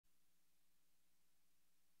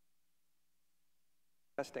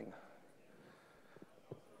Testing.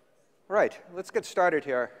 Right, let's get started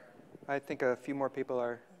here. I think a few more people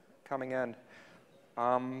are coming in.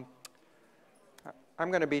 I'm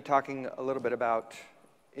going to be talking a little bit about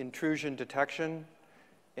intrusion detection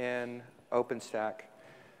in OpenStack.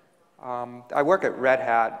 I work at Red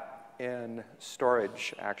Hat in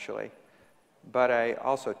storage, actually, but I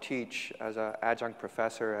also teach as an adjunct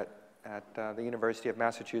professor at the University of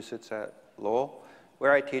Massachusetts at Lowell,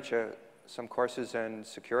 where I teach some courses in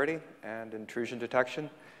security and intrusion detection.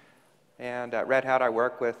 And at Red Hat, I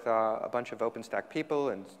work with a bunch of OpenStack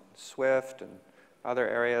people in Swift and other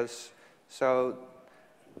areas. So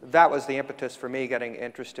that was the impetus for me getting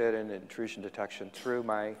interested in intrusion detection through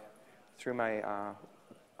my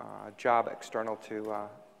job external to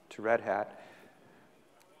Red Hat.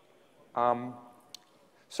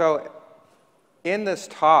 So in this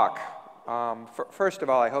talk, first of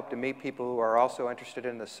all, I hope to meet people who are also interested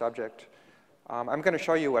in this subject. I'm going to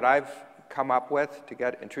show you what I've come up with to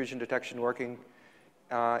get intrusion detection working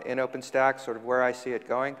in OpenStack, sort of where I see it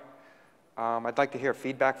going. I'd like to hear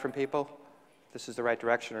feedback from people, if this is the right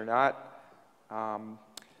direction or not.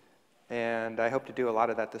 And I hope to do a lot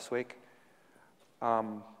of that this week.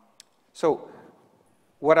 So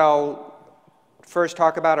what I'll first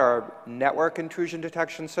talk about are network intrusion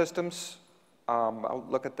detection systems. I'll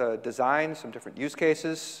look at the design, some different use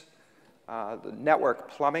cases, the network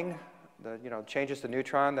plumbing, the changes to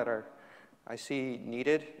neutron that I see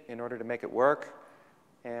needed in order to make it work.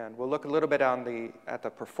 And we'll look a little bit at the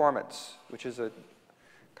performance, which is a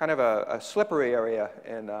kind of a slippery area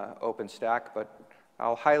in OpenStack, but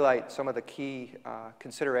I'll highlight some of the key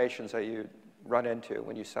considerations that you run into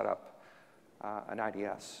when you set up an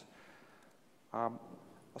IDS. I'll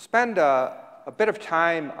spend a bit of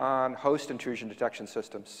time on host intrusion detection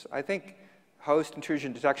systems. I think host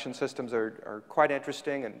intrusion detection systems are quite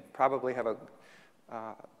interesting and probably have a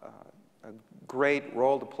great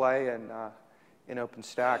role to play in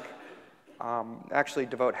OpenStack. Actually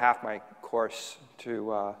devote half my course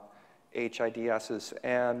to HIDSs,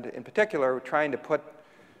 and in particular, we're trying to put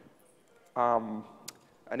an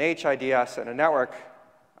HIDS and a network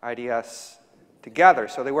IDS together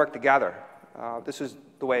so they work together. This is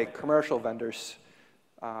the way commercial vendors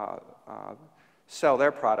sell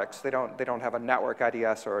their products. They don't have a network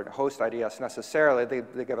IDS or a host IDS necessarily.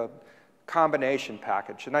 They give a combination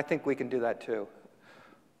package, and I think we can do that too.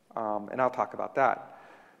 And I'll talk about that.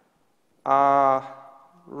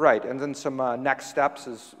 Right, and then some next steps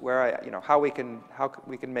is where how we can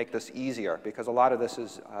make this easier, because a lot of this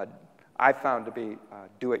is I've found to be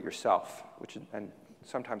do-it-yourself, which is and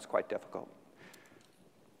sometimes quite difficult.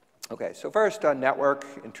 Okay, so first, network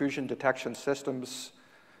intrusion detection systems.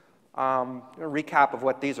 A recap of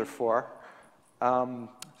what these are for.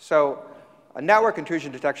 So a network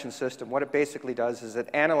intrusion detection system, what it basically does is it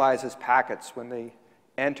analyzes packets when they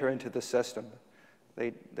enter into the system.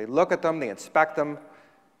 They look at them, they inspect them,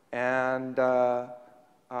 and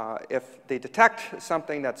if they detect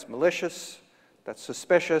something that's malicious, that's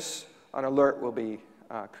suspicious, an alert will be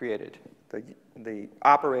created. The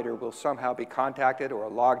operator will somehow be contacted or a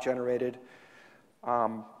log generated.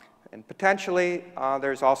 And potentially,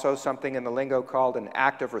 there's also something in the lingo called an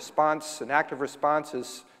active response. An active response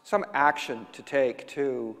is some action to take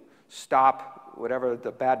to stop whatever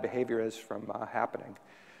the bad behavior is from happening.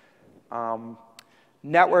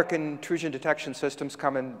 Network intrusion detection systems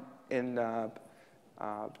come in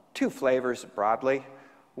two flavors broadly.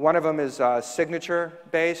 One of them is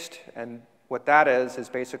signature-based, and what that is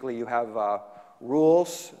basically you have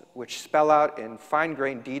rules which spell out in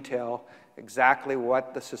fine-grained detail exactly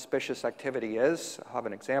what the suspicious activity is. I'll have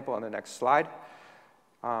an example on the next slide.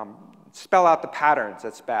 Spell out the patterns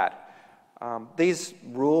that's bad. These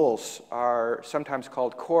rules are sometimes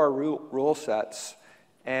called core rule sets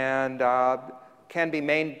and can be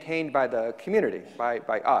maintained by the community, by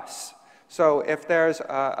us. So if there's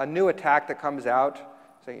a new attack that comes out,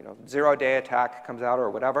 say zero-day attack comes out or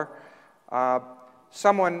whatever,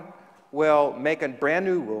 someone will make a brand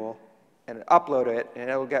new rule and upload it, and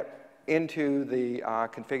it'll get into the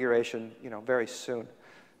configuration very soon.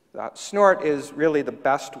 Snort is really the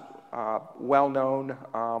best well-known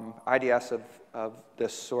IDS of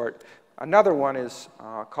this sort. Another one is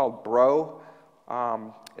called Bro,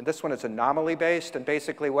 and this one is anomaly-based, and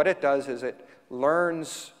basically what it does is it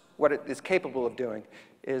learns what it is capable of doing,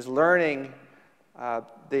 is learning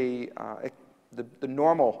the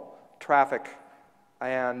normal traffic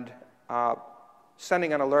and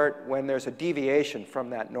sending an alert when there's a deviation from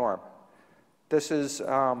that norm. This is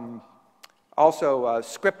also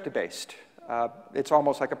script-based. It's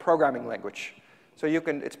almost like a programming language. So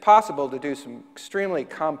it's possible to do some extremely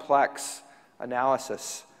complex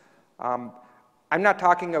analysis. I'm not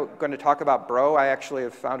going to talk about Bro. I actually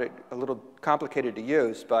have found it a little complicated to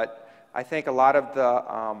use, but I think a lot of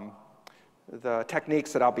the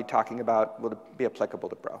techniques that I'll be talking about will be applicable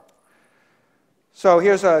to Bro. So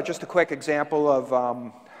here's just a quick example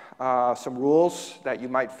of some rules that you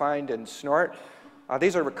might find in Snort.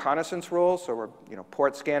 These are reconnaissance rules, so we're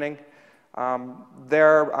port scanning.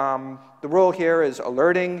 The rule here is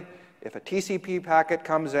alerting if a TCP packet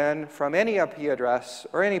comes in from any IP address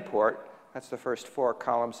or any port. That's the first 4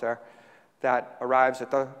 columns there. That arrives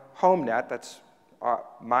at the home net. That's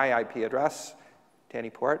my IP address to any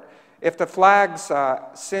port. If the flags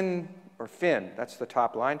SYN or FIN, that's the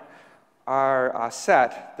top line, are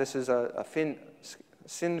set, this is a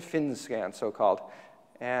SYN-FIN scan, so-called,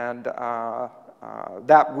 and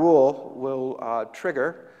that rule will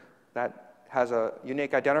trigger. That has a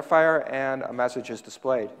unique identifier, and a message is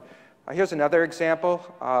displayed. Here's another example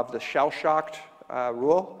of the shell-shocked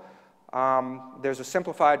rule. There's a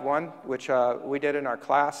simplified one, which we did in our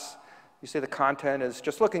class. You see the content is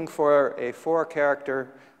just looking for a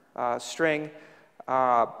 4-character string,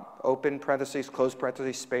 open parentheses, close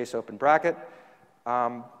parentheses, space, open bracket.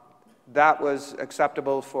 That was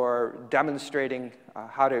acceptable for demonstrating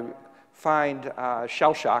how to find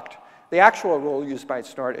shell-shocked. The actual rule used by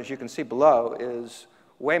Snort, as you can see below, is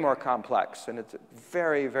way more complex, and it's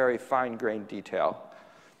very, very fine-grained detail.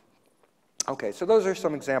 Okay, so those are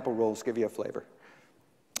some example rules, give you a flavor.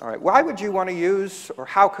 All right, why would you want to use, or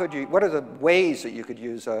how could you, what are the ways that you could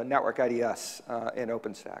use a network IDS in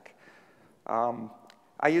OpenStack?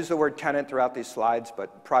 I use the word tenant throughout these slides,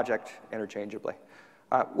 but project interchangeably.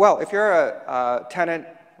 Well, if you're a tenant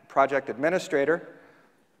project administrator,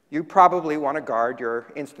 you probably want to guard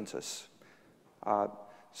your instances.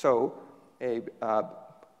 So a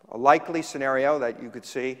likely scenario that you could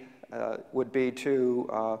see would be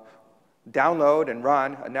to download and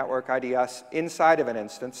run a network IDS inside of an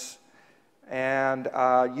instance and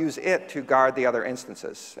use it to guard the other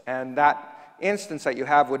instances. And that instance that you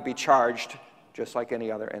have would be charged just like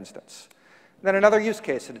any other instance. And then another use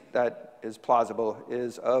case that is plausible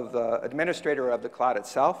is of the administrator of the cloud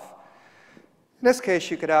itself. In this case,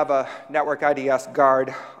 you could have a network IDS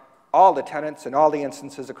guard all the tenants and all the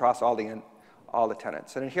instances across all the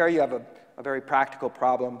tenants. And here you have a very practical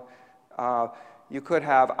problem. You could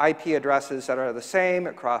have IP addresses that are the same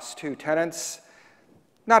across 2 tenants.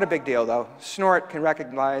 Not a big deal, though. Snort can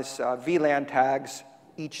recognize VLAN tags.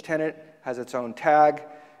 Each tenant has its own tag.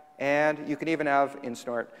 And you can even have, in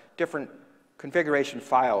Snort, different configuration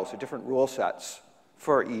files or different rule sets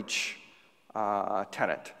for each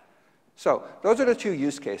tenant. So those are the 2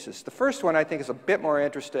 use cases. The first one I think is a bit more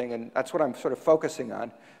interesting, and that's what I'm sort of focusing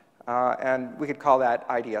on. And we could call that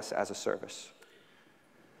IDS as a service.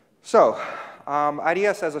 So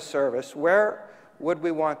IDS as a service, where would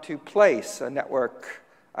we want to place a network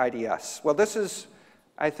IDS? Well, this is,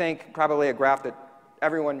 I think, probably a graph that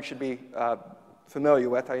everyone should be familiar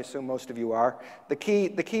with. I assume most of you are. The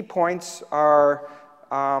key points are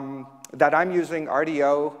that I'm using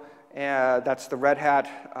RDO, and that's the Red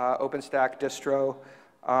Hat OpenStack distro.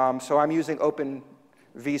 So I'm using Open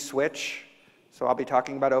vSwitch. So I'll be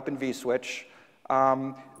talking about Open vSwitch.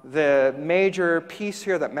 The major piece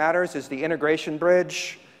here that matters is the integration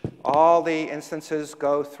bridge. All the instances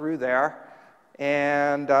go through there.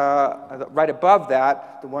 And right above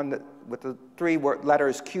that, the one that with the 3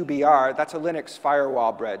 letters QBR, that's a Linux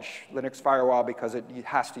firewall bridge. Linux firewall because it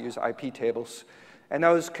has to use IP tables. And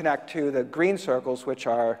those connect to the green circles, which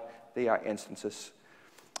are the instances.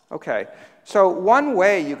 Okay, so one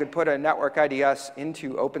way you could put a network IDS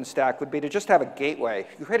into OpenStack would be to just have a gateway.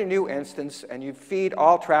 You create a new instance, and you feed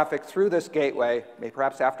all traffic through this gateway, maybe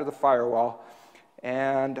perhaps after the firewall.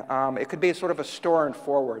 And it could be sort of a store and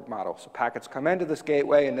forward model. So packets come into this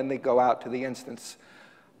gateway, and then they go out to the instance.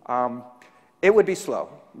 It would be slow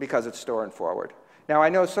because it's store and forward. Now, I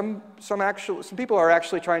know some people are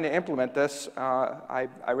actually trying to implement this. I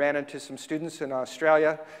ran into some students in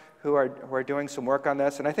Australia who are doing some work on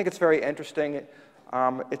this, and I think it's very interesting.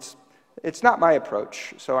 It's not my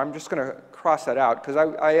approach, so I'm just going to cross that out because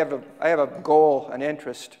I have a goal, an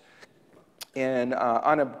interest in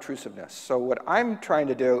unobtrusiveness. So what I'm trying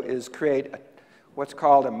to do is create what's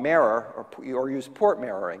called a mirror, or use port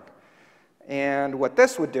mirroring. And what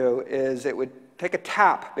this would do is it would take a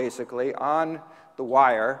tap, basically, on the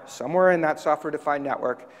wire somewhere in that software-defined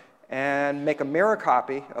network and make a mirror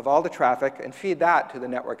copy of all the traffic and feed that to the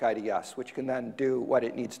network IDS, which can then do what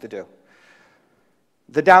it needs to do.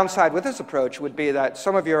 The downside with this approach would be that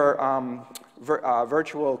some of your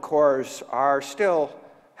virtual cores still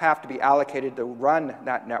have to be allocated to run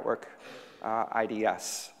that network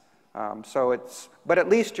IDS. But at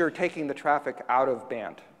least you're taking the traffic out of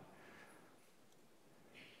band.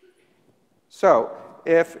 So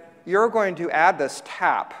if you're going to add this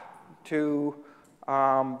tap to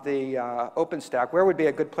the OpenStack, where would be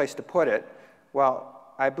a good place to put it? Well,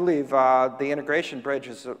 I believe the integration bridge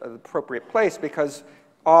is an appropriate place because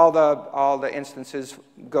all the instances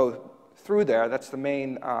go through there. That's the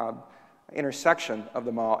main intersection of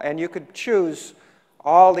them all. And you could choose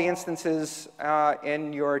all the instances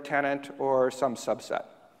in your tenant or some subset.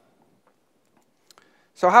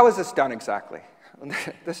 So how is this done exactly?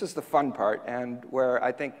 This is the fun part, and where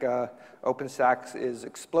I think OpenStack is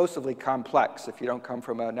explosively complex if you don't come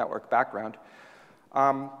from a network background.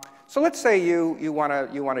 So let's say you want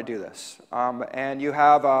to do this, and you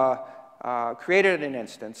have created an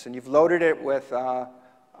instance, and you've loaded it with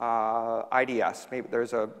IDS. Maybe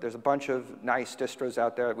there's a bunch of nice distros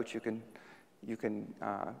out there which you can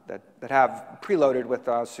that have preloaded with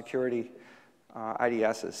security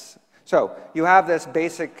IDSs. So you have this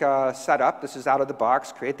basic setup. This is out of the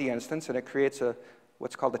box. Create the instance, and it creates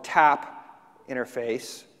what's called a tap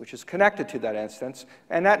interface, which is connected to that instance,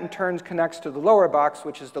 and that in turn connects to the lower box,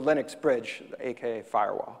 which is the Linux bridge, aka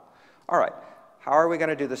firewall. All right, how are we going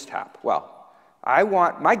to do this tap? Well,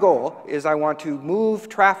 my goal is I want to move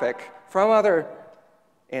traffic from other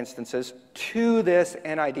instances to this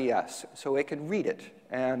NIDS so it can read it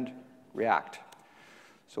and react.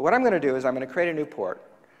 So what I'm going to do is I'm going to create a new port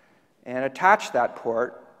and attach that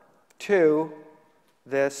port to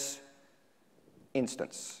this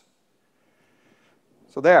instance.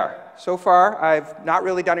 So there. So far, I've not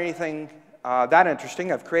really done anything that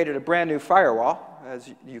interesting. I've created a brand new firewall, as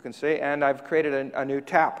you can see, and I've created a new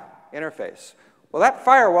tap interface. Well, that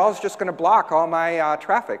firewall is just going to block all my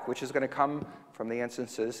traffic, which is going to come from the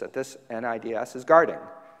instances that this NIDS is guarding.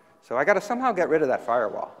 So I got to somehow get rid of that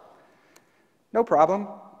firewall. No problem.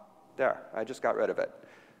 There, I just got rid of it.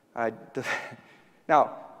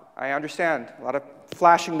 Now, I understand a lot of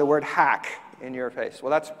flashing the word hack in your face.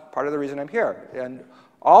 Well, that's part of the reason I'm here. And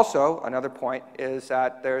also, another point is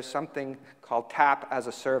that there's something called tap as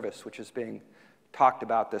a service, which is being talked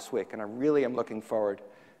about this week, and I really am looking forward.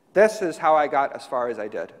 This is how I got as far as I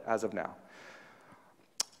did as of now.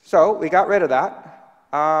 So we got rid of that,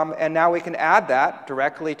 and now we can add that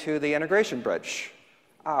directly to the integration bridge.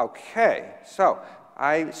 Okay, so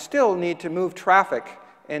I still need to move traffic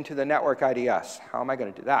into the network IDS. How am I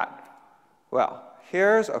going to do that? Well,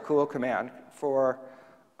 here's a cool command for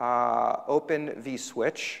open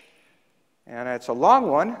vSwitch, and it's a long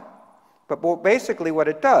one, but basically what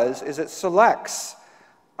it does is it selects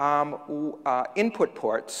input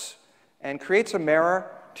ports and creates a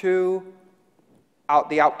mirror to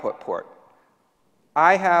the output port.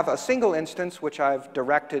 I have a single instance which I've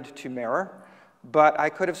directed to mirror, but I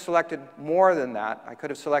could have selected more than that. I could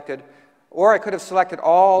have selected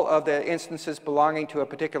all of the instances belonging to a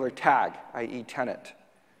particular tag, i.e. tenant.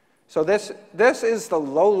 So this is the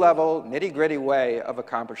low-level, nitty-gritty way of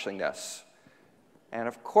accomplishing this. And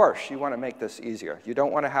of course, you want to make this easier. You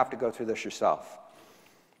don't want to have to go through this yourself.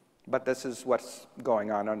 But this is what's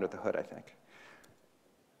going on under the hood, I think.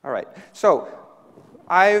 All right, so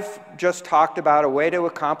I've just talked about a way to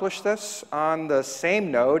accomplish this on the same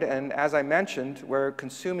node, and as I mentioned, we're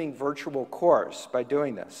consuming virtual cores by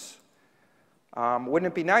doing this. Wouldn't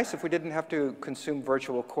it be nice if we didn't have to consume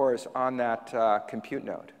virtual cores on that compute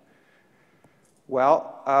node?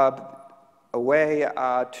 Well, a way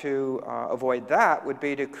to avoid that would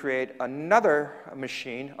be to create another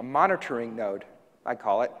machine, a monitoring node, I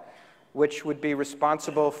call it, which would be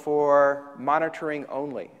responsible for monitoring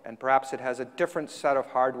only. And perhaps it has a different set of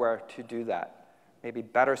hardware to do that. Maybe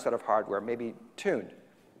better set of hardware, maybe tuned.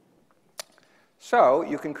 So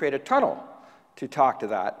you can create a tunnel to talk to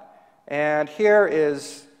that. And here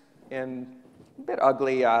is, in a bit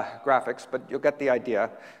ugly graphics, but you'll get the idea.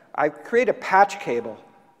 I create a patch cable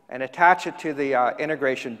and attach it to the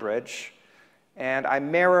integration bridge. And I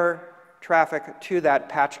mirror traffic to that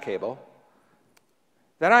patch cable.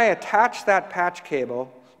 Then I attach that patch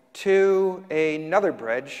cable to another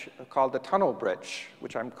bridge called the tunnel bridge,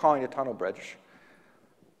 which I'm calling the tunnel bridge.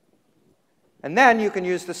 And then you can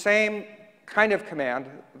use the same kind of command,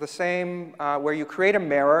 the same where you create a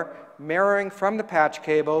mirror, mirroring from the patch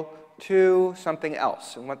cable to something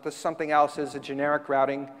else. And what this something else is a generic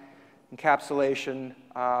routing encapsulation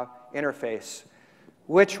interface,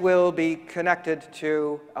 which will be connected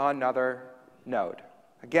to another node.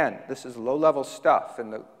 Again, this is low-level stuff,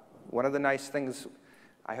 and one of the nice things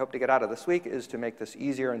I hope to get out of this week is to make this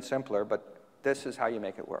easier and simpler, but this is how you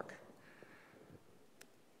make it work.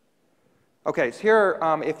 Okay, so here,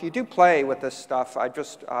 if you do play with this stuff, I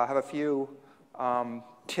just have a few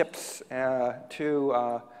tips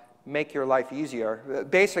to make your life easier.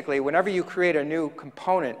 Basically, whenever you create a new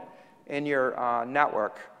component in your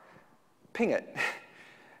network, ping it,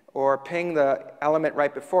 or ping the element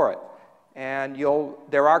right before it. And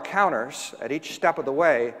there are counters at each step of the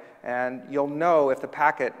way, and you'll know if the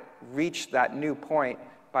packet reached that new point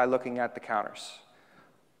by looking at the counters.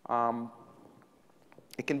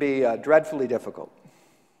 It can be dreadfully difficult.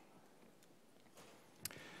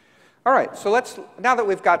 All right, so now that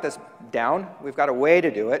we've got this down, we've got a way to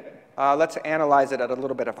do it, let's analyze it at a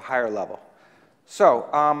little bit of a higher level. So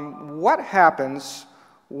what happens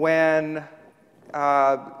when,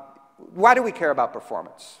 why do we care about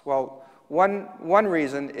performance? Well, one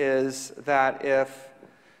reason is that if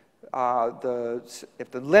the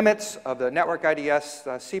limits of the network IDS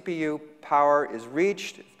CPU power is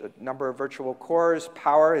reached, if the number of virtual cores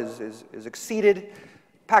power is exceeded,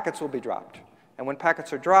 packets will be dropped. And when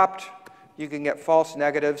packets are dropped, you can get false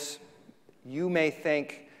negatives. You may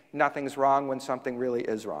think nothing's wrong when something really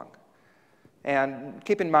is wrong. And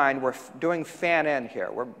keep in mind, we're doing fan-in here.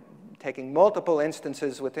 We're taking multiple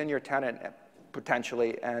instances within your tenant,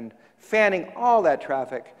 potentially, and fanning all that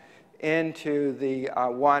traffic into the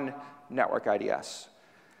one network IDS.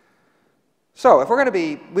 So if we're going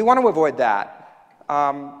to we want to avoid that.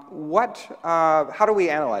 How do we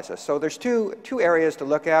analyze this? So there's two areas to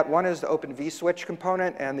look at. One is the Open vSwitch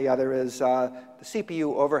component, and the other is the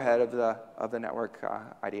CPU overhead of the network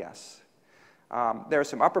IDS. There are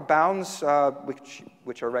some upper bounds,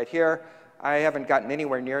 which are right here. I haven't gotten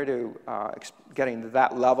anywhere near to getting to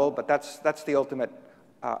that level, but that's the ultimate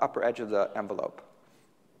upper edge of the envelope.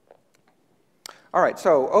 All right,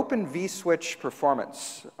 so Open vSwitch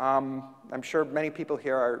performance. I'm sure many people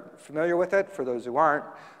here are familiar with it. For those who aren't,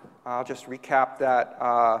 I'll just recap that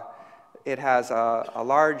it has a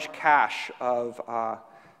large cache of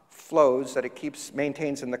flows that it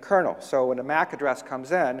maintains in the kernel. So when a MAC address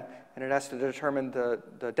comes in and it has to determine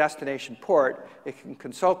the destination port, it can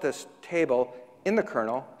consult this table in the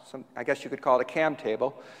kernel. I guess you could call it a CAM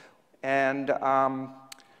table, and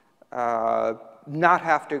not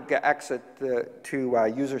have to exit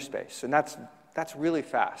to user space. And that's really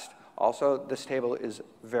fast. Also, this table is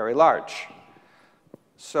very large.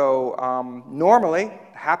 So normally,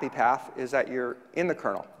 the happy path is that you're in the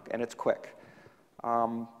kernel, and it's quick.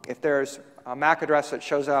 If there's a MAC address that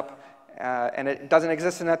shows up and it doesn't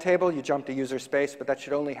exist in that table, you jump to user space, but that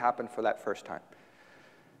should only happen for that first time.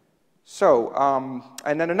 So,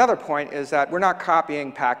 and then another point is that we're not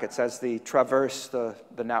copying packets as they traverse the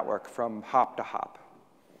network from hop to hop.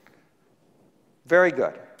 Very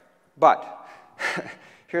good. But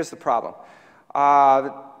here's the problem.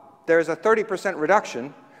 There's a 30%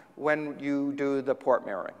 reduction when you do the port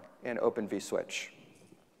mirroring in Open vSwitch.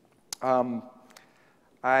 I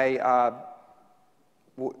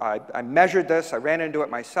measured this. I ran into it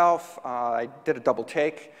myself. I did a double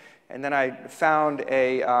take. And then I found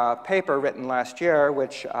a paper written last year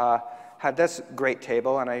which had this great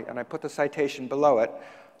table, and I put the citation below it.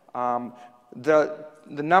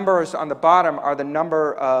 The numbers on the bottom are the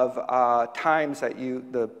number of times that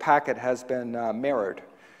the packet has been mirrored.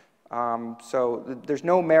 So there's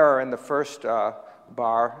no mirror in the first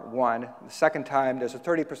bar, 1. The second time, there's a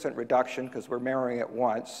 30% reduction because we're mirroring it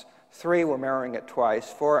once. 3, we're mirroring it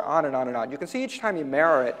twice. 4, on and on and on. You can see each time you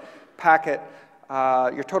mirror it,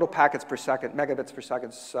 your total packets per second, megabits per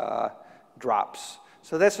second, drops.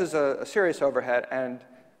 So this is a serious overhead and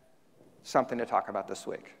something to talk about this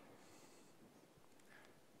week.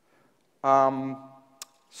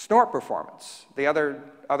 Snort performance, the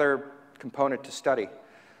other component to study.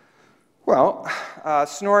 Well,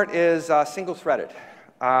 Snort is single-threaded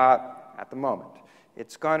at the moment.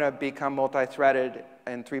 It's going to become multi-threaded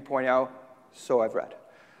in 3.0, so I've read.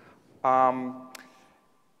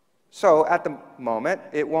 So at the moment,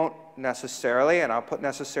 it won't necessarily, and I'll put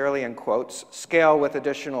necessarily in quotes, scale with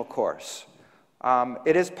additional cores.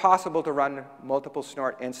 It is possible to run multiple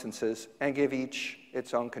Snort instances and give each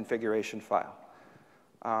its own configuration file.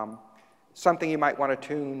 Something you might want to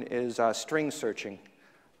tune is string searching,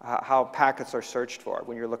 how packets are searched for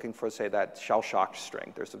when you're looking for, say, that shell-shocked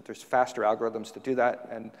string. There's faster algorithms to do that,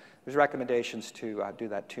 and there's recommendations to do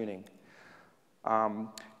that tuning.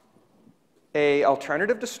 An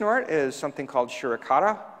alternative to Snort is something called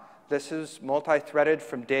Shirikata. This is multi-threaded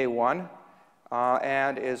from day one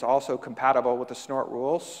and is also compatible with the Snort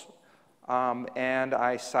rules. And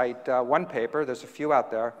I cite one paper, there's a few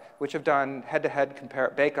out there, which have done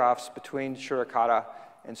head-to-head bake-offs between Shirikata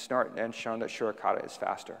and Snort and shown that Shirikata is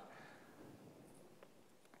faster.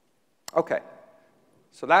 Okay,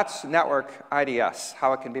 So that's network IDS,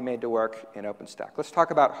 how it can be made to work in OpenStack. Let's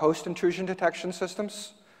talk about host intrusion detection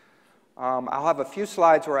systems. I'll have a few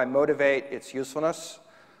slides where I motivate its usefulness.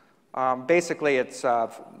 Basically, it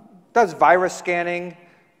does virus scanning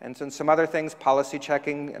and some other things, policy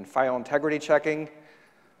checking and file integrity checking.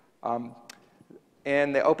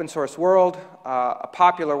 In the open source world, a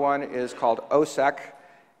popular one is called OSEC,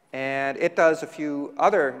 and it does a few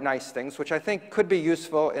other nice things which I think could be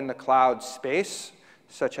useful in the cloud space,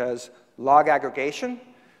 such as log aggregation.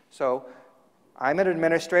 So I'm an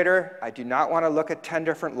administrator. I do not want to look at 10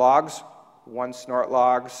 different logs, 1 snort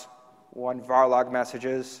logs, 1 var log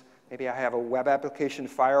messages. Maybe I have a web application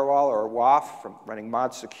firewall or a WAF from running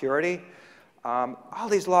mod security. All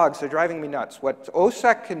these logs are driving me nuts. What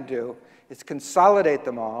OSEC can do is consolidate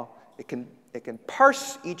them all. It can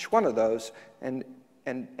parse each one of those, and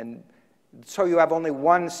so you have only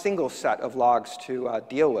one single set of logs to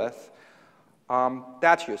deal with.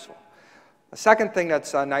 That's useful. The second thing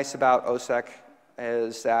that's nice about OSEC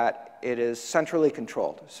is that it is centrally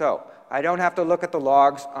controlled. So I don't have to look at the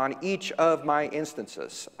logs on each of my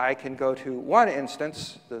instances. I can go to one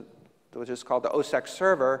instance, which is called the OSEC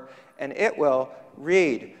server, and it will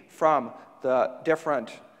read from the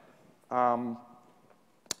different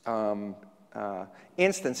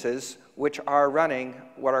instances which are running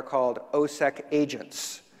what are called OSEC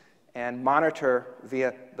agents and monitor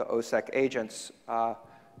via the OSEC agents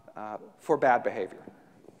for bad behavior.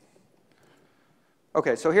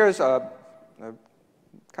 Okay, so here's a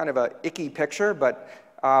kind of a icky picture, but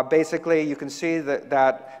basically you can see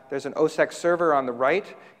that there's an OSEC server on the right,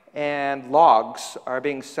 and logs are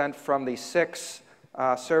being sent from the 6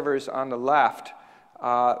 servers on the left,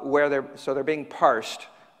 so they're being parsed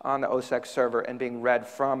on the OSEC server and being read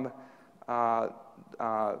from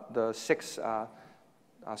the 6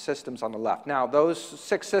 systems on the left. Now, those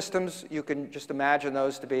 6 systems, you can just imagine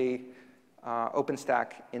those to be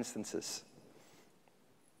OpenStack instances.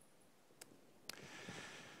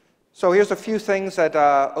 So here's a few things that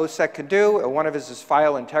OSEC can do. One of it is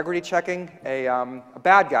file integrity checking. A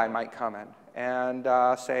bad guy might come in and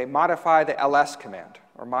say, modify the ls command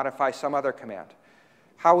or modify some other command.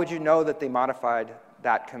 How would you know that they modified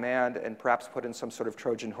that command and perhaps put in some sort of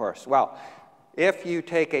Trojan horse? Well, if you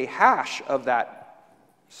take a hash of that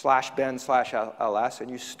 /bin/ls and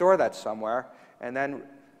you store that somewhere, and then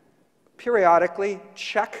periodically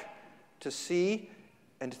check to see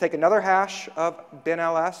and to take another hash of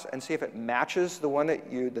bin/ls and see if it matches the one that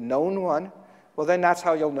the known one, well, then that's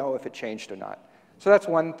how you'll know if it changed or not. So that's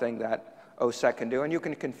one thing that OSEC can do, and you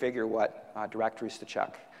can configure what directories to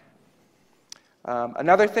check.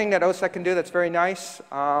 Another thing that OSEC can do that's very nice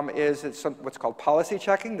is what's called policy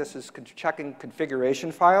checking. This is checking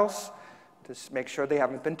configuration files to make sure they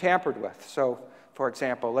haven't been tampered with. So, for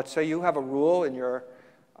example, let's say you have a rule in your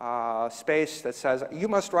space that says you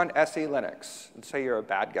must run SE Linux, and say you're a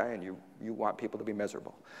bad guy and you want people to be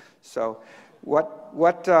miserable. So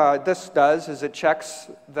what this does is it checks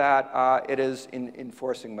that it is in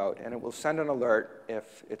enforcing mode, and it will send an alert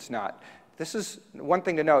if it's not. This is one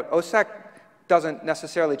thing to note. OSEC doesn't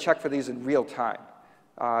necessarily check for these in real time.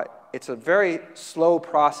 It's a very slow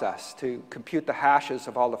process to compute the hashes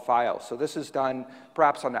of all the files. So this is done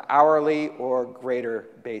perhaps on an hourly or greater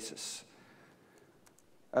basis,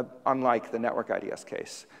 unlike the network IDS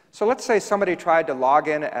case. So let's say somebody tried to log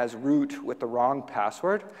in as root with the wrong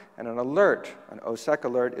password, and an OSEC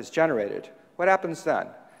alert is generated. What happens then?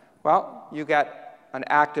 Well, you get an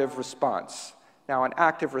active response. Now, an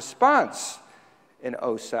active response in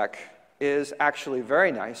OSEC is actually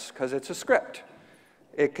very nice because it's a script.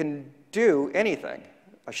 It can do anything.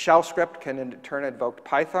 A shell script can in turn invoke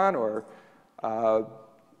Python or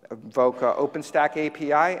invoke OpenStack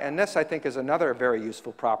API, and this, I think, is another very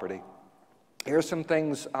useful property. Here's some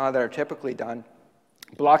things that are typically done.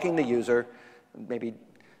 Blocking the user, maybe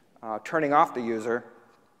turning off the user,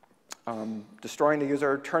 destroying the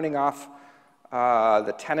user, turning off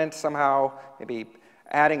the tenant somehow, maybe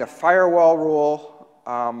adding a firewall rule.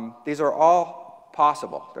 These are all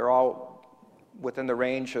possible. They're all within the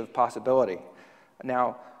range of possibility.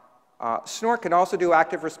 Now, Snort can also do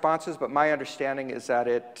active responses, but my understanding is that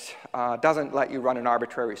it doesn't let you run an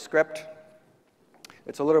arbitrary script.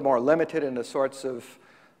 It's a little more limited in the sorts of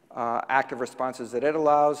active responses that it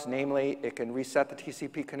allows. Namely, it can reset the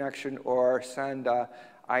TCP connection or send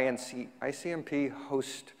ICMP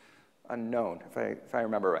host unknown, if I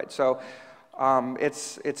remember right. So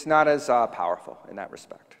it's not as powerful in that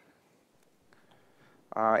respect.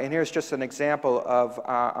 And here's just an example of,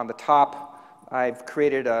 on the top, I've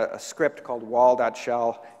created a script called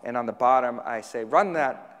wall.shell, and on the bottom I say run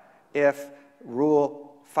that if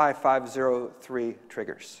rule 5503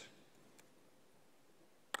 triggers.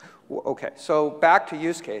 Okay, so back to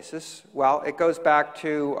use cases. Well, it goes back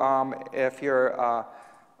to if you're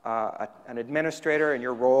an administrator and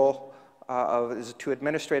your role is to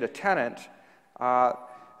administrate a tenant,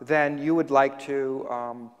 then you would like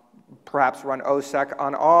to perhaps run OSSEC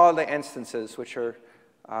on all the instances which are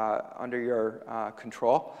under your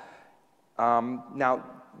control. Now,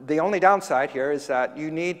 the only downside here is that you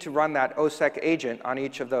need to run that OSSEC agent on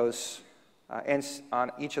each of those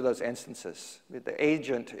instances. The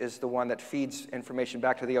agent is the one that feeds information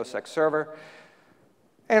back to the OSSEC server.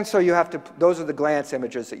 And so you have to, those are the glance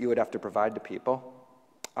images that you would have to provide to people.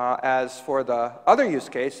 As for the other use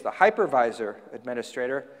case, the hypervisor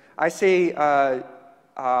administrator, I see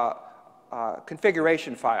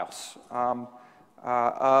configuration files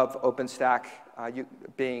of OpenStack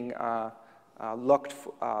being looked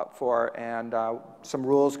for and some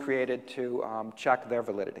rules created to check their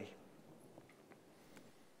validity.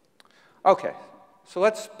 Okay, so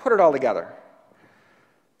let's put it all together.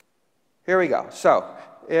 Here we go. So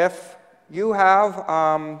if you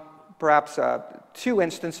have perhaps 2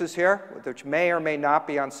 instances here, which may or may not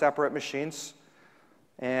be on separate machines,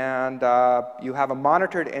 and you have a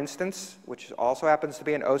monitored instance, which also happens to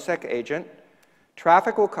be an OSSEC agent,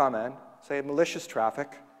 traffic will come in, say malicious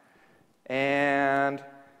traffic, and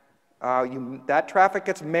that traffic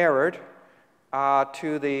gets mirrored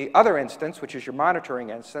to the other instance, which is your monitoring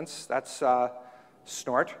instance. That's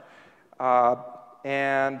Snort.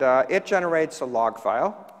 And it generates a log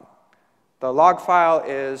file. The log file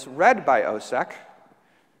is read by OSSEC,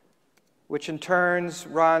 which in turn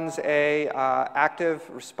runs a active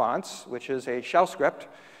response, which is a shell script,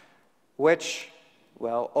 which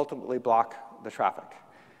will ultimately block the traffic.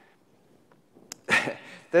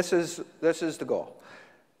 This is the goal.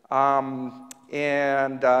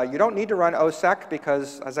 And you don't need to run OSSEC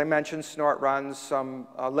because, as I mentioned, Snort runs some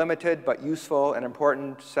limited but useful and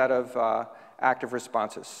important set of active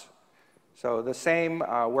responses. So the same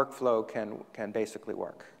workflow can basically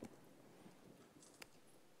work.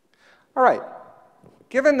 All right.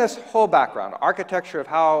 Given this whole background, architecture of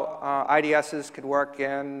how IDSs could work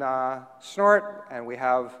in Snort, and we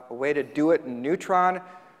have a way to do it in Neutron,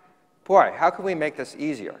 boy, how can we make this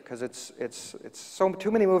easier? Because it's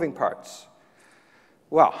too many moving parts.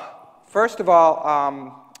 Well, first of all,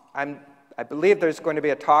 I believe there's going to be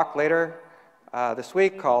a talk later this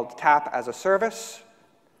week called Tap as a Service.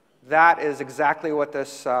 That is exactly what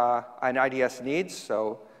this an IDS needs,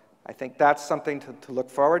 so I think that's something to look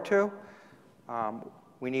forward to.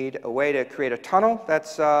 We need a way to create a tunnel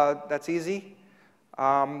that's easy.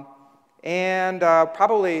 And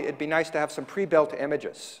probably it'd be nice to have some pre-built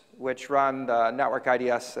images which run the network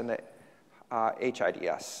IDS and the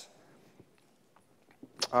HIDS.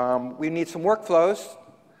 We need some workflows.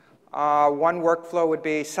 One workflow would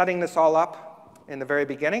be setting this all up in the very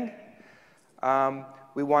beginning.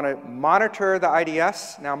 We want to monitor the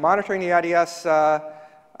IDS. Now, monitoring the IDS,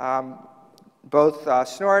 both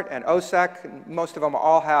Snort and OSSEC, most of them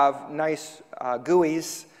all have nice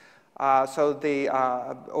GUIs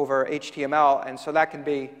over HTML, and so that can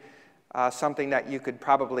be something that you could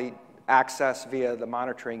probably access via the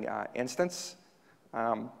monitoring instance.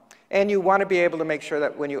 And you want to be able to make sure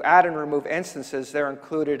that when you add and remove instances, they're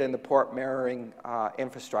included in the port mirroring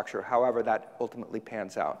infrastructure, however that ultimately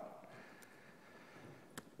pans out.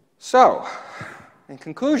 So, in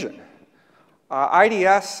conclusion,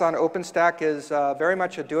 IDS on OpenStack is very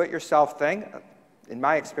much a do-it-yourself thing, in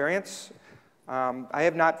my experience. I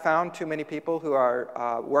have not found too many people who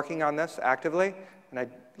are working on this actively, and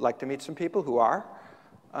I'd like to meet some people who are.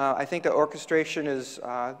 I think the orchestration is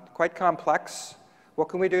quite complex. What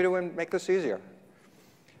can we do to make this easier?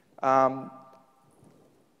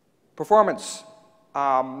 Performance.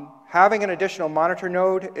 Having an additional monitor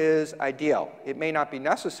node is ideal. It may not be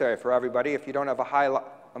necessary for everybody if you don't have a high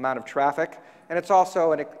amount of traffic, and it's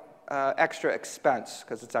also an extra expense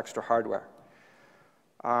because it's extra hardware.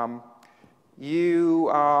 You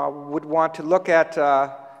would want to look at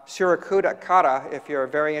Surikata if you're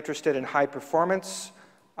very interested in high performance,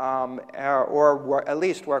 or at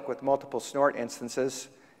least work with multiple Snort instances.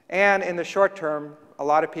 And in the short term, a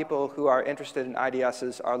lot of people who are interested in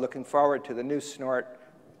IDSs are looking forward to the new Snort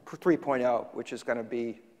 3.0, which is going to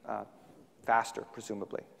be faster,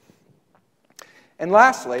 presumably. And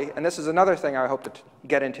lastly, and this is another thing I hope to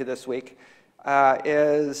get into this week,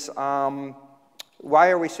 is why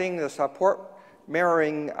are we seeing this port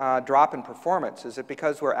mirroring drop in performance? Is it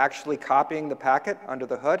because we're actually copying the packet under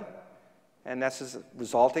the hood, and this is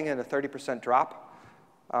resulting in a 30% drop?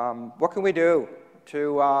 What can we do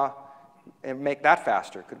to and make that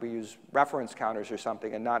faster? Could we use reference counters or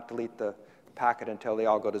something and not delete the packet until they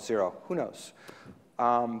all go to 0? Who knows?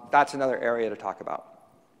 That's another area to talk about.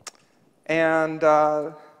 And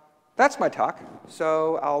that's my talk.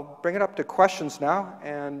 So I'll bring it up to questions now,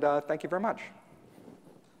 and thank you very much.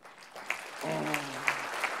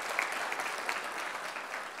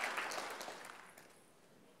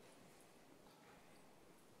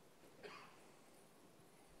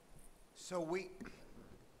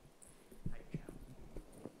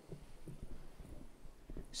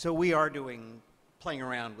 So we are playing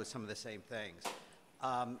around with some of the same things.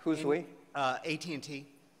 Who's we? AT&T.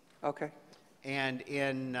 Okay. And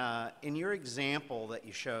in your example that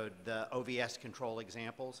you showed, the OVS control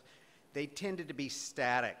examples, they tended to be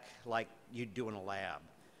static, like you'd do in a lab.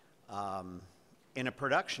 In a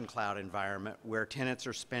production cloud environment where tenants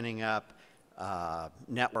are spinning up,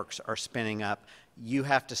 networks are spinning up, you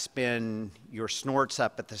have to spin your snorts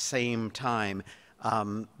up at the same time.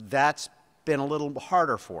 That's been a little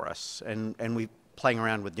harder for us, and we're playing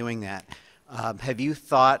around with doing that. Have you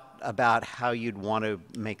thought about how you'd want to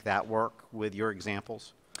make that work with your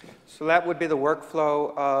examples? So that would be the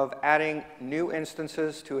workflow of adding new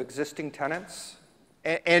instances to existing tenants?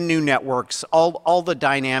 And new networks, all the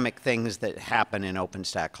dynamic things that happen in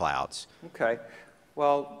OpenStack clouds. Okay.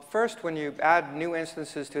 Well, first, when you add new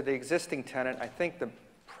instances to the existing tenant, I think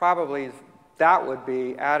probably that would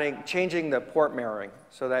be changing the port mirroring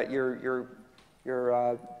so that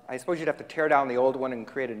I suppose you'd have to tear down the old one and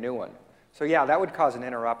create a new one. So yeah, that would cause an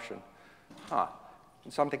interruption. And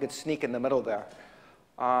something could sneak in the middle there.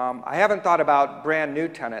 I haven't thought about brand new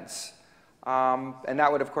tenants, and that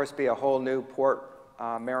would, of course, be a whole new port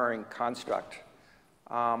mirroring construct.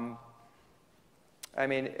 I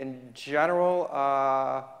mean, in general,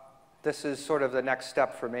 this is sort of the next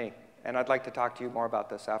step for me, and I'd like to talk to you more about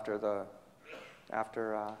this afterwards.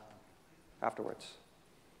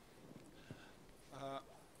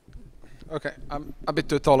 Okay, I'm a bit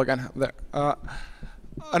too tall again there.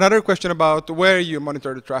 Another question about where you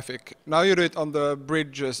monitor the traffic. Now you do it on the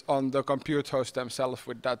bridges on the compute host themselves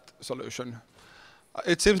with that solution.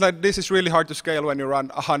 It seems like this is really hard to scale when you run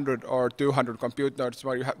 100 or 200 compute nodes,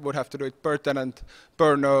 where you would have to do it per tenant,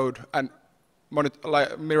 per node, and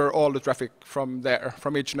mirror all the traffic from there,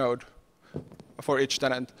 from each node, for each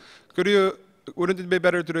tenant. Wouldn't it be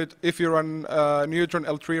better to do it if you run Neutron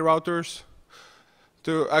L3 routers,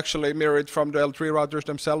 to actually mirror it from the L3 routers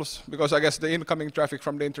themselves? Because I guess the incoming traffic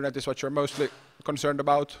from the internet is what you're mostly concerned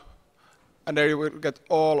about. And there you will get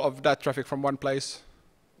all of that traffic from one place.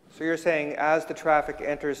 So you're saying as the traffic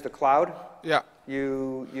enters the cloud, yeah,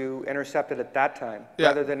 you intercept it at that time, yeah,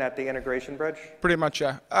 rather than at the integration bridge? Pretty much,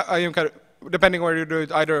 yeah. Depending where you do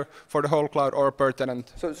it, either for the whole cloud or per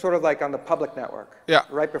tenant. So it's sort of like on the public network. Yeah.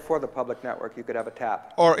 Right before the public network, you could have a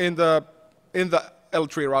tap. Or in the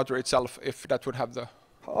L3 router itself, if that would have the...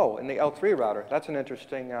 Oh, in the L3 router. That's an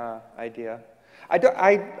interesting idea.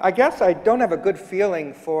 I guess I don't have a good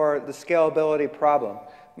feeling for the scalability problem.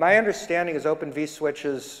 My understanding is Open vSwitch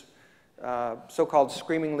is so-called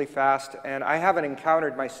screamingly fast, and I haven't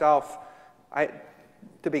encountered myself,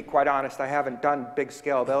 to be quite honest, I haven't done big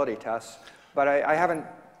scalability tests, but I haven't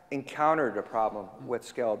encountered a problem with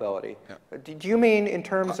scalability. Yeah. Do you mean in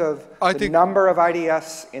terms of the number of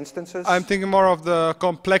IDS instances? I'm thinking more of the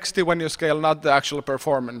complexity when you scale, not the actual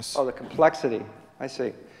performance. Oh, the complexity. I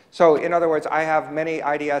see. So in other words, I have many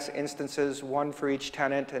IDS instances, one for each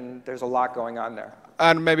tenant, and there's a lot going on there.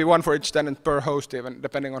 And maybe one for each tenant per host even,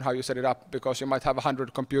 depending on how you set it up, because you might have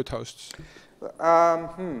 100 compute hosts.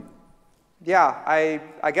 Yeah,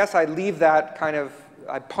 I guess I leave that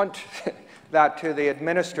I punt that to the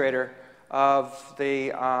administrator of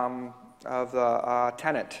the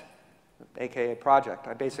tenant, aka project.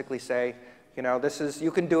 I basically say,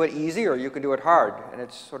 you can do it easy or you can do it hard, and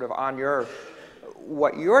it's sort of on your.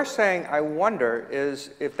 What you're saying, I wonder,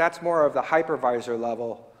 is if that's more of the hypervisor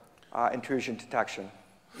level intrusion detection,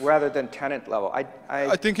 rather than tenant level.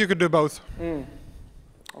 I think you could do both.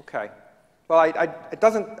 Okay. Well, it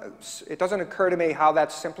doesn't occur to me how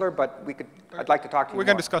that's simpler, but I'd like to talk to you more. We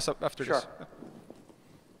can discuss after this. Sure.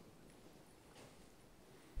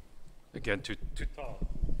 Again, too tall.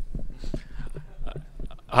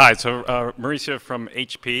 Hi, so Mauricio from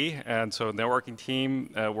HP, and so networking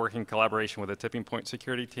team, working in collaboration with the Tipping Point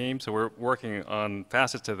security team. So we're working on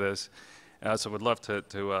facets of this. So would love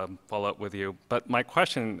to follow up with you. But my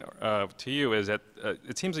question to you is that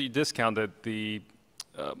it seems that you discounted the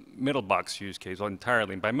middle box use case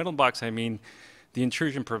entirely. And by middle box, I mean the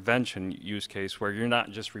intrusion prevention use case where you're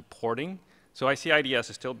not just reporting. So I see IDS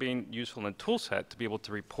as still being useful in a tool set to be able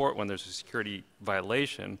to report when there's a security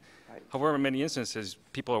violation. However, in many instances,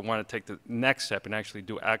 people want to take the next step and actually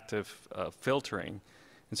do active filtering.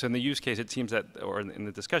 And so in the use case, it seems that, or in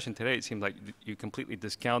the discussion today, it seemed like you completely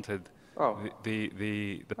discounted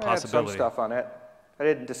the possibility. I had some stuff on it. I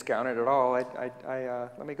didn't discount it at all.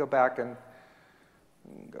 Let me go back and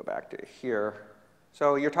go back to here.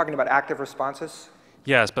 So you're talking about active responses?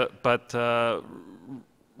 Yes, but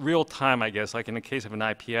real time, I guess, like in the case of an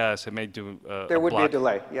IPS, it may do there would block. be a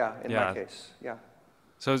delay, yeah, in my case, yeah.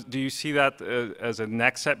 So do you see that as a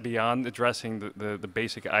next step beyond addressing the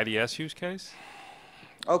basic IDS use case?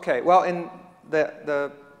 Okay, well, in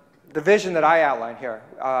the vision that I outlined here,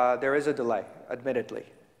 there is a delay, admittedly.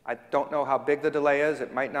 I don't know how big the delay is.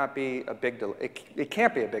 It might not be a big delay. It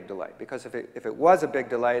can't be a big delay, because if it was a big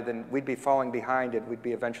delay, then we'd be falling behind and we'd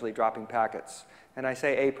be eventually dropping packets. And I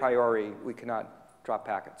say a priori, we cannot drop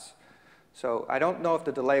packets. So I don't know if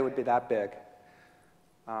the delay would be that big.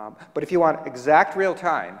 But if you want exact real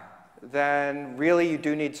time, then really you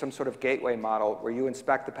do need some sort of gateway model where you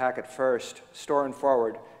inspect the packet first, store and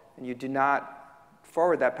forward, and you do not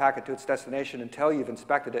forward that packet to its destination until you've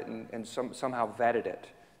inspected it and somehow vetted it.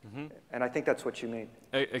 Mm-hmm. And I think that's what you mean.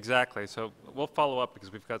 Exactly. So we'll follow up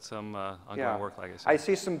because we've got some ongoing work, like I said. I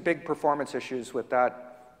see some big performance issues with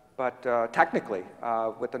that, but technically,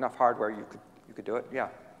 with enough hardware, you could do it. Yeah.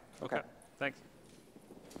 Okay. Thanks.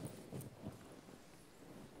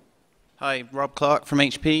 Hi, Rob Clark from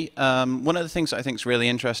HP. One of the things that I think is really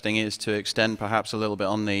interesting is to extend perhaps a little bit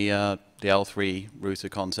on the L3 router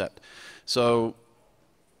concept. So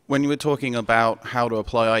when you were talking about how to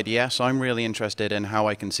apply IDS, I'm really interested in how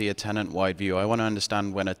I can see a tenant-wide view. I want to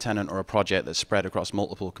understand when a tenant or a project that's spread across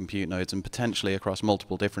multiple compute nodes and potentially across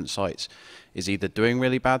multiple different sites is either doing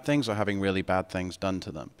really bad things or having really bad things done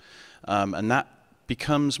to them. And that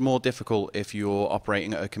becomes more difficult if you're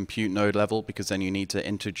operating at a compute node level, because then you need to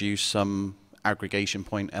introduce some aggregation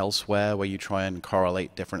point elsewhere where you try and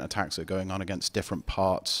correlate different attacks that are going on against different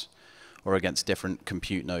parts or against different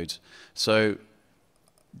compute nodes. So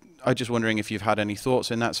I'm just wondering if you've had any thoughts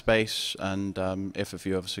in that space, and if a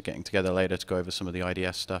few of us are getting together later to go over some of the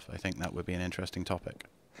IDS stuff. I think that would be an interesting topic.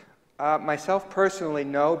 Myself personally,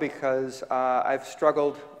 no, because I've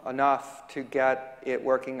struggled enough to get it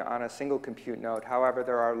working on a single compute node. However,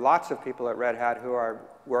 there are lots of people at Red Hat who are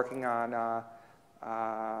working on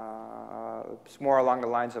more along the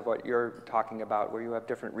lines of what you're talking about, where you have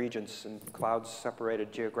different regions and clouds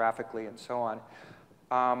separated geographically and so on.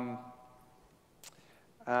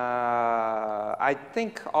 I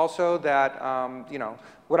think also that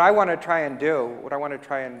what I want to try and do,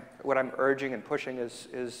 what I'm urging and pushing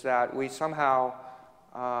is that we somehow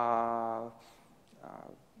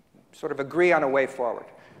sort of agree on a way forward,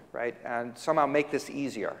 right? And somehow make this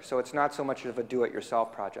easier, so it's not so much of a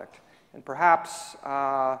do-it-yourself project. And perhaps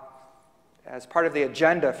as part of the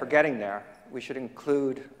agenda for getting there, we should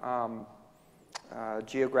include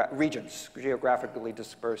regions, geographically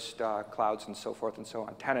dispersed clouds and so forth and so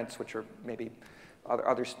on, tenants, which are maybe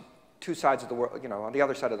others, two sides of the world, on the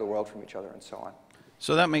other side of the world from each other and so on.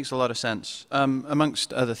 So that makes a lot of sense.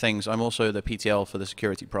 Amongst other things, I'm also the PTL for the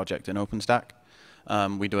security project in OpenStack.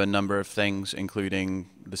 We do a number of things, including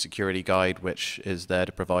the security guide, which is there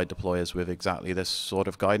to provide deployers with exactly this sort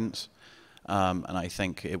of guidance. And I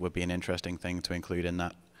think it would be an interesting thing to include in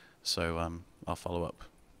that. So I'll follow up.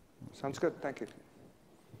 Sounds good. Thank you.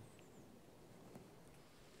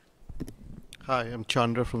 Hi, I'm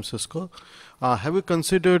Chandra from Cisco. Have you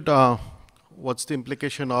considered what's the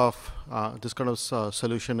implication of this kind of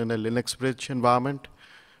solution in a Linux bridge environment?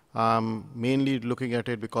 Mainly looking at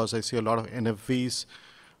it because I see a lot of NFVs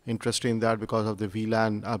interested in that because of the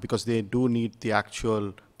VLAN, because they do need the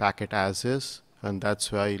actual packet as is, and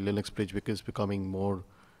that's why Linux bridge is becoming more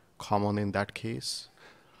common in that case.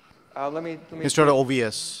 Let me instead of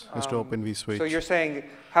OVS, instead of Open vSwitch. So you're saying,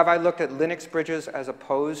 have I looked at Linux bridges as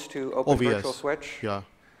opposed to Open OVS. Virtual Switch? Yeah.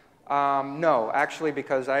 No, actually,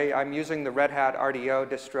 because I'm using the Red Hat RDO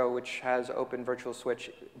distro, which has Open Virtual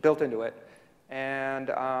Switch built into it. And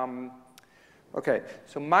okay,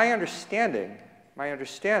 so my understanding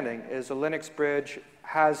is a Linux bridge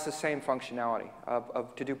has the same functionality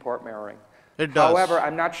to do port mirroring. It does. However,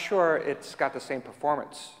 I'm not sure it's got the same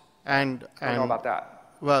performance. I don't know about that.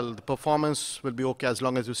 Well, the performance will be okay as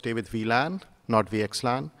long as you stay with VLAN, not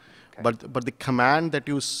VXLAN. Okay. But the command that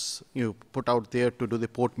you put out there to do the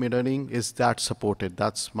port mirroring, is that supported?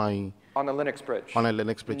 That's my... On the Linux bridge? On a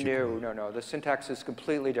Linux bridge. No. The syntax is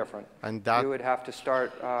completely different. And that... You would have to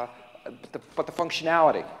start, but the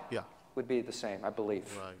functionality would be the same, I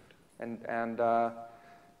believe. Right. And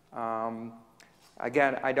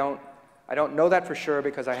again, I don't know that for sure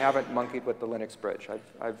because I haven't monkeyed with the Linux bridge.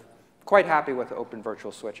 quite happy with Open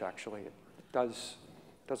Virtual Switch, actually. It does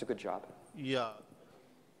a good job. Yeah.